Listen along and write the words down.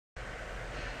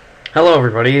Hello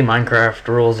everybody, Minecraft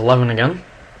Rules 11 again.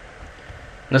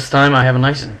 This time I have a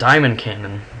nice diamond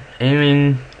cannon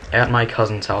aiming at my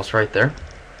cousin's house right there.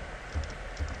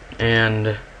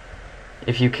 And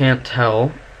if you can't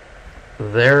tell,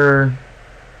 that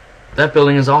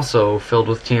building is also filled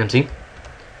with TNT.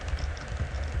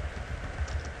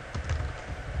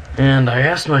 And I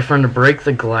asked my friend to break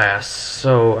the glass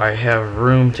so I have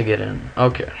room to get in.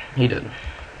 Okay, he did.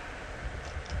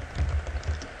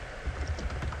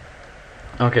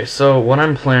 Okay, so what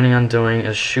I'm planning on doing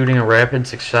is shooting a rapid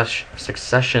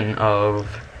succession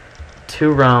of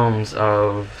 2 rounds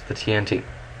of the TNT.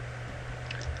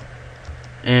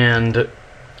 And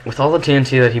with all the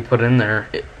TNT that he put in there,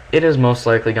 it is most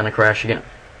likely going to crash again.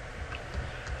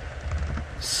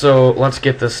 So let's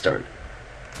get this started.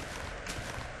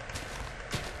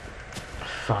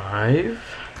 5,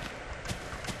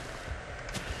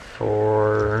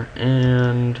 4,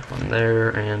 and 1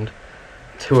 there, and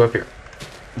 2 up here.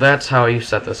 That's how you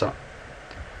set this up.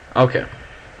 Okay.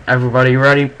 Everybody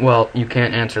ready? Well, you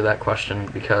can't answer that question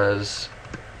because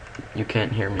you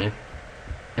can't hear me.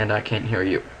 And I can't hear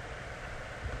you.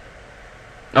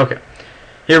 Okay.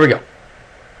 Here we go.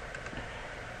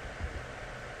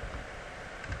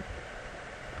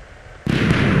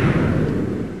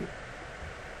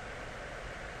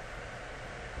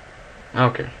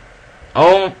 Okay.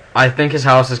 Oh, I think his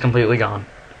house is completely gone.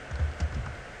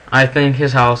 I think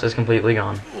his house is completely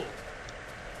gone.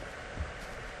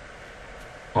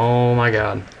 Oh my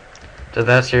god. Did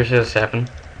that seriously just happen?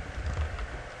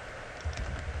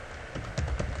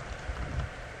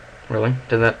 Really?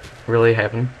 Did that really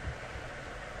happen?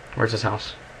 Where's his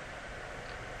house?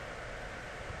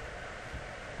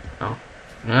 Oh.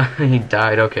 He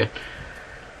died, okay.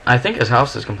 I think his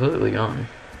house is completely gone.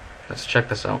 Let's check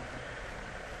this out.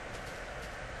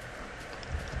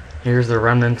 Here's the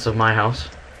remnants of my house.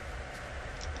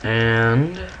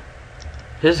 And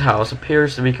his house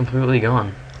appears to be completely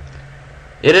gone.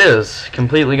 It is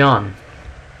completely gone.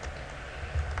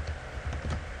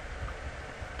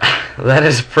 That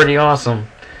is pretty awesome.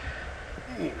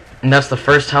 And that's the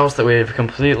first house that we've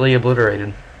completely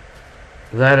obliterated.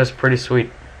 That is pretty sweet.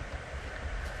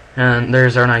 And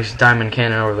there's our nice diamond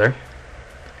cannon over there.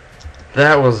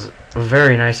 That was a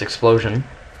very nice explosion.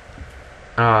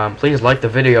 Please like the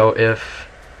video if...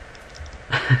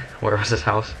 Where was his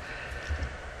house?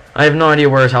 I have no idea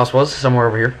where his house was. Somewhere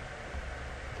over here.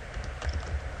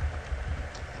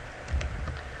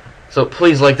 So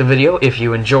please like the video if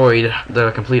you enjoyed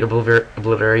the complete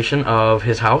obliteration of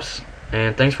his house.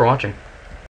 And thanks for watching.